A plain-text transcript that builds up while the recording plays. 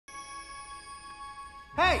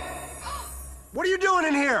Hey! What are you doing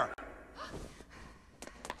in here?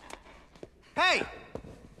 Hey!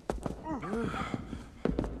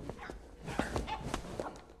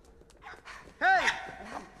 Hey!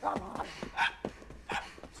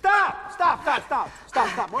 Stop.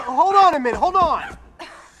 Hold on a minute, hold on.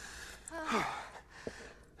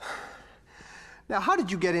 Now, how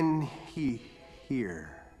did you get in here?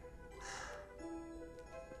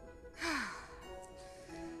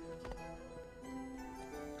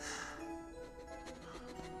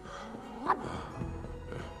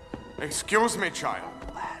 Excuse me, child.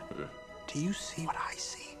 Lad, do you see what I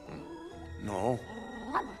see? No.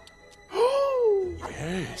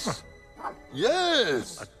 Yes.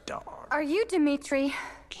 Yes! A dog. Are you Dimitri?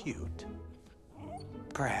 Cute.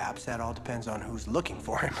 Perhaps that all depends on who's looking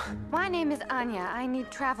for him. My name is Anya. I need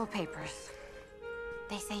travel papers.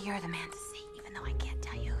 They say you're the man to see, even though I can't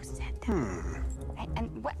tell you who said them.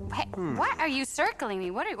 And what are you circling me?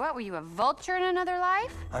 What were you, a vulture in another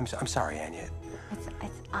life? I'm sorry, Anya. It's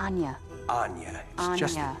Anya. Anya.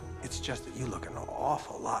 Anya. It's just that you look an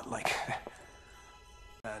awful lot like...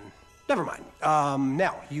 never mind.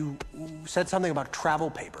 Now, you said something about travel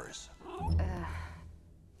papers.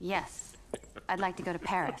 Yes. I'd like to go to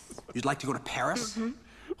Paris. You'd like to go to Paris? Mm-hmm.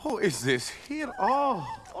 Who is this here? Oh,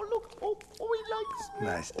 look. Oh, he likes me.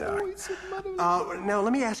 Nice dog. Oh, he's so Now,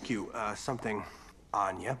 let me ask you something.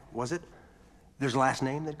 Anya, was it? There's a last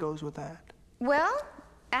name that goes with that? Well,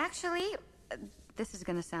 actually, this is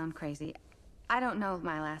gonna sound crazy. I don't know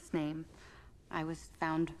my last name. I was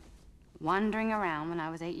found wandering around when I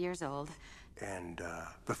was 8 years old. And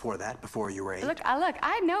before that, before you were 8? Look,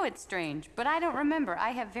 I know it's strange, but I don't remember.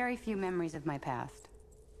 I have very few memories of my past.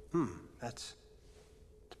 That's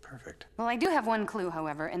perfect. Well, I do have one clue,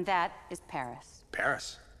 however, and that is Paris.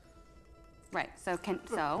 Paris? Right, so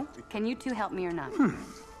can you two help me or not?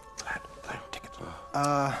 Glad tickets.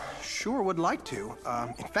 Sure would like to.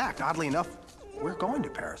 In fact, oddly enough, we're going to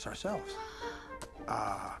Paris ourselves.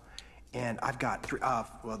 And I've got three,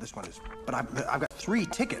 well, this one is, but I've got 3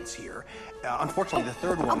 tickets here. Unfortunately, the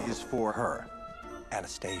third one is for her,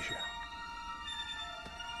 Anastasia.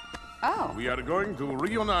 Oh. We are going to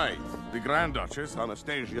reunite the Grand Duchess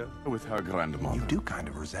Anastasia with her grandmother. You do kind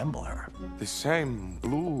of resemble her. The same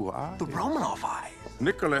blue eyes. The Romanov eyes.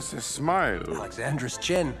 Nicholas's smile. Alexandra's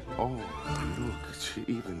chin. Oh, look, she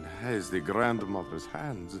even has the grandmother's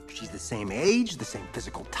hands. She's the same age, the same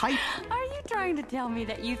physical type. Are you trying to tell me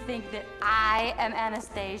that you think that I am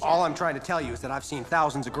Anastasia? All I'm trying to tell you is that I've seen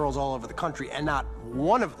thousands of girls all over the country, and not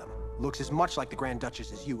one of them looks as much like the Grand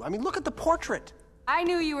Duchess as you. I mean, look at the portrait. I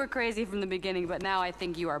knew you were crazy from the beginning, but now I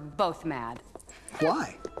think you are both mad.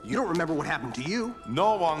 Why? You don't remember what happened to you.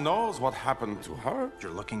 No one knows what happened to her.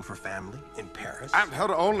 You're looking for family in Paris. And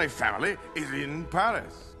her only family is in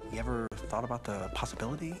Paris. You ever thought about the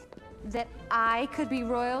possibility? That I could be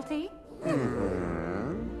royalty?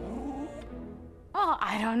 Oh,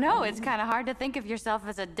 I don't know. It's kind of hard to think of yourself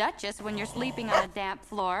as a duchess when you're sleeping on a damp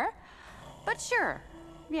floor. But sure.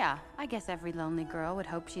 Yeah, I guess every lonely girl would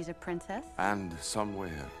hope she's a princess. And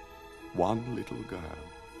somewhere, one little girl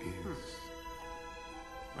is.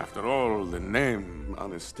 After all, the name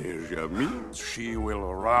Anastasia means she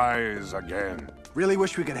will rise again. Really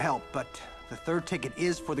wish we could help, but the third ticket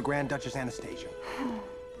is for the Grand Duchess Anastasia.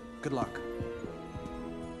 Good luck.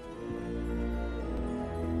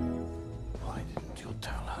 Why didn't you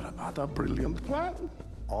tell her about our brilliant plan?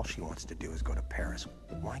 All she wants to do is go to Paris.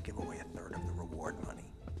 Why give away a third of the reward money?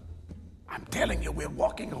 I'm telling you, we're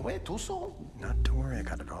walking away too soon. Not to worry, I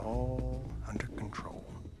got it all under control.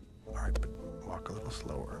 All right, but walk a little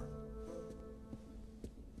slower.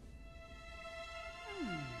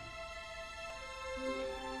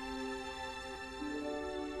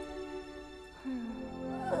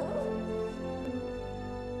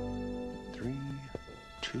 Three,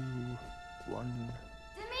 two, one.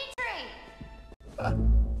 Dimitri!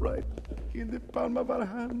 Right in the palm of our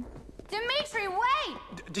hand. Dimitri,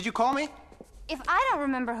 wait! Did you call me? If I don't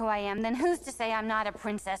remember who I am, then who's to say I'm not a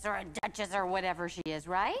princess or a duchess or whatever she is,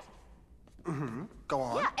 right? Go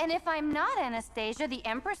on. Yeah, and if I'm not Anastasia, the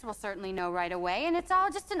Empress will certainly know right away, and it's all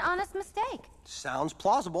just an honest mistake. Sounds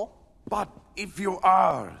plausible. But if you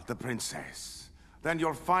are the princess, then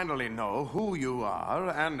you'll finally know who you are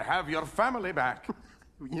and have your family back.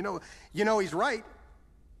 You know he's right.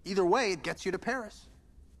 Either way, it gets you to Paris.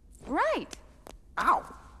 Right. Ow.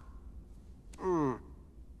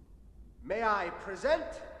 May I present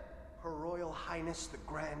Her Royal Highness the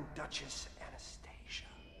Grand Duchess Anastasia.